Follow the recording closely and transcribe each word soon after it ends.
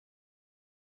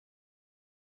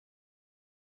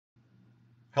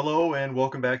Hello and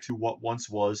welcome back to What Once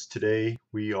Was. Today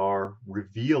we are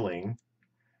revealing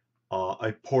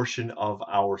a portion of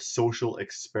our social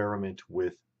experiment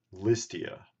with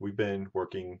Listia. We've been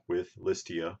working with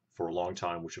Listia for a long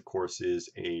time, which of course is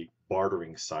a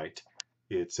bartering site.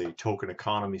 It's a token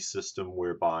economy system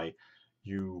whereby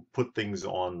you put things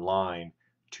online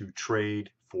to trade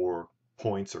for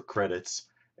points or credits,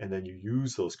 and then you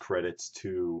use those credits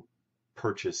to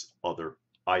purchase other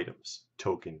items.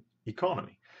 Token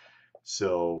economy.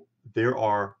 So there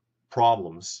are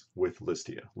problems with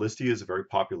Listia. Listia is a very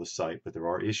popular site, but there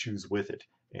are issues with it.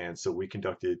 And so we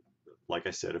conducted, like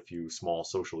I said, a few small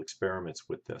social experiments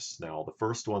with this. Now, the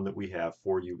first one that we have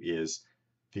for you is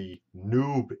the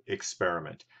noob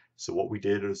experiment. So what we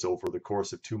did is over the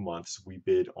course of 2 months, we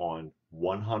bid on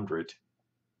 100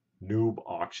 noob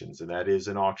auctions. And that is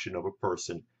an auction of a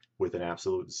person with an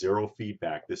absolute zero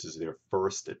feedback. This is their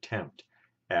first attempt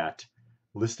at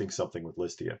listing something with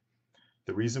Listia.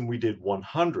 The reason we did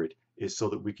 100 is so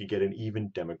that we can get an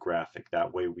even demographic.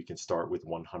 That way we can start with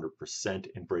 100%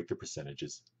 and break the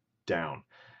percentages down.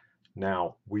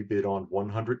 Now, we bid on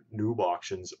 100 noob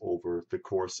auctions over the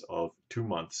course of 2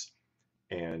 months,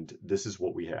 and this is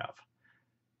what we have.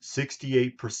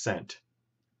 68%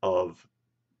 of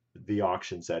the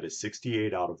auctions, that is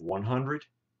 68 out of 100,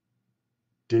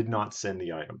 did not send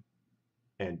the item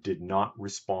and did not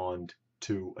respond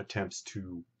to attempts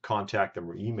to contact them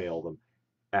or email them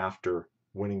after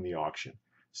winning the auction.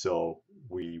 So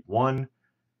we won,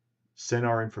 sent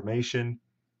our information,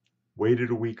 waited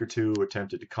a week or two,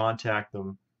 attempted to contact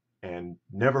them, and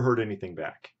never heard anything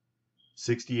back.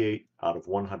 68 out of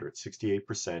 100,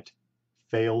 68%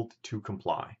 failed to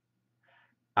comply.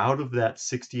 Out of that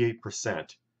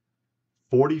 68%,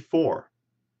 44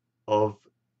 of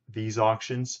these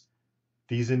auctions,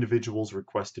 these individuals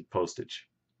requested postage,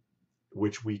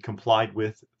 which we complied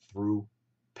with through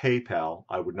PayPal.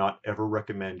 I would not ever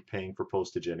recommend paying for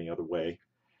postage any other way.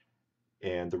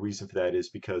 And the reason for that is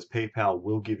because PayPal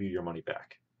will give you your money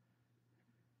back.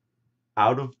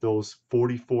 Out of those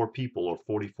 44 people, or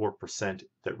 44%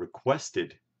 that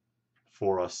requested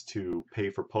for us to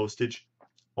pay for postage,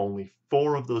 only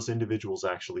 4 of those individuals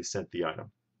actually sent the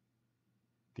item.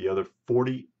 The other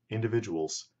 40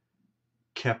 individuals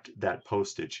kept that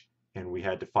postage, and we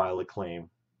had to file a claim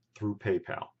through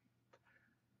PayPal.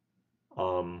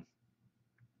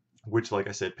 Which, like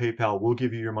I said, PayPal will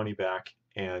give you your money back,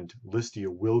 and Listia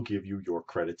will give you your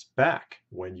credits back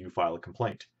when you file a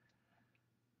complaint.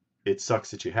 It sucks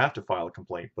that you have to file a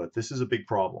complaint, but this is a big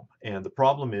problem. And the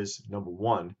problem is, number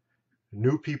one,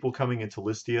 new people coming into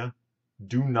Listia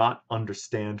do not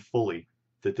understand fully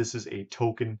that this is a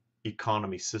token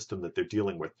economy system that they're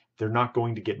dealing with. They're not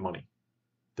going to get money.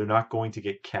 They're not going to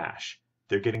get cash.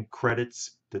 They're getting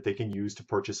credits that they can use to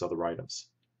purchase other items.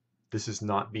 This is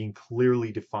not being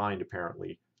clearly defined,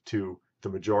 apparently, to the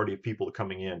majority of people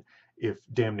coming in, if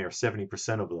damn near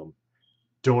 70% of them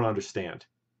don't understand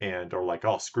and are like,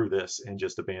 oh, screw this, and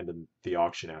just abandon the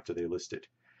auction after they list it.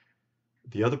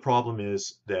 The other problem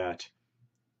is that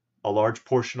a large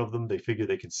portion of them, they figure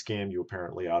they can scam you,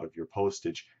 apparently, out of your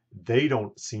postage. They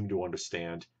don't seem to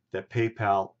understand that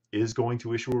PayPal is going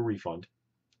to issue a refund.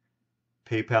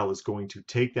 PayPal is going to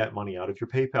take that money out of your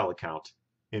PayPal account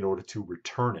in order to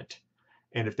return it.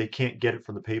 And if they can't get it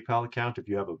from the PayPal account, if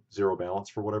you have a zero balance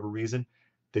for whatever reason,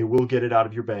 they will get it out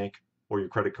of your bank or your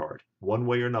credit card. One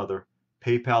way or another,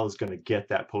 PayPal is going to get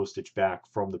that postage back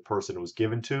from the person it was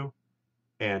given to,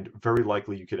 and very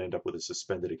likely you could end up with a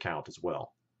suspended account as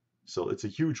well. So it's a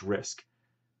huge risk.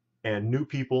 And new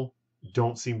people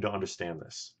don't seem to understand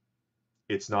this.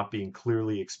 It's not being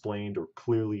clearly explained or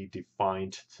clearly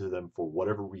defined to them for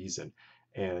whatever reason.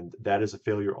 And that is a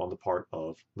failure on the part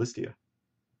of Listia,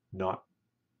 not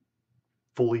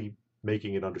fully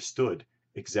making it understood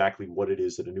exactly what it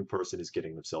is that a new person is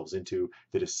getting themselves into.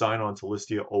 They just sign on to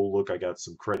Listia, oh look, I got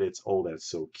some credits, oh that's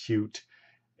so cute,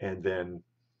 and then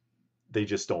they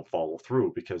just don't follow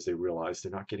through because they realize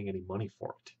they're not getting any money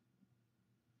for it.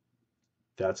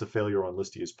 That's a failure on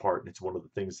Listia's part, and it's one of the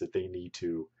things that they need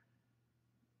to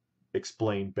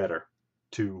explain better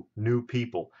to new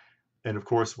people. And of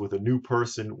course, with a new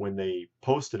person, when they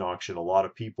post an auction, a lot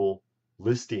of people,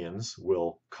 Listians,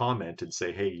 will comment and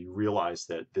say, hey, you realize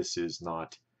that this is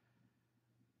not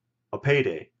a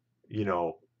payday. You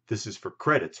know, this is for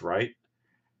credits, right?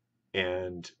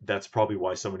 And that's probably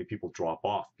why so many people drop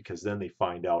off, because then they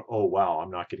find out, oh, wow,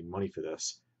 I'm not getting money for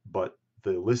this. But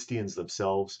the Listians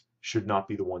themselves should not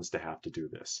be the ones to have to do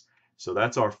this. So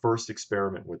that's our first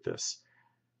experiment with this.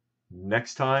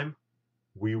 Next time,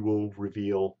 we will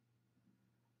reveal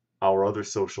our other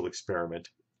social experiment,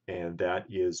 and that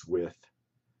is with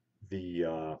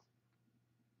the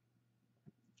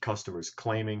customers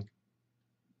claiming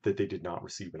that they did not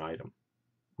receive an item,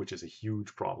 which is a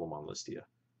huge problem on Listia.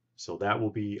 So that will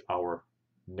be our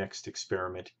next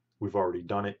experiment. We've already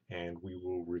done it, and we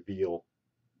will reveal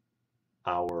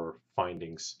our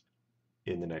findings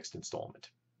in the next installment.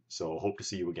 So hope to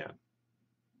see you again.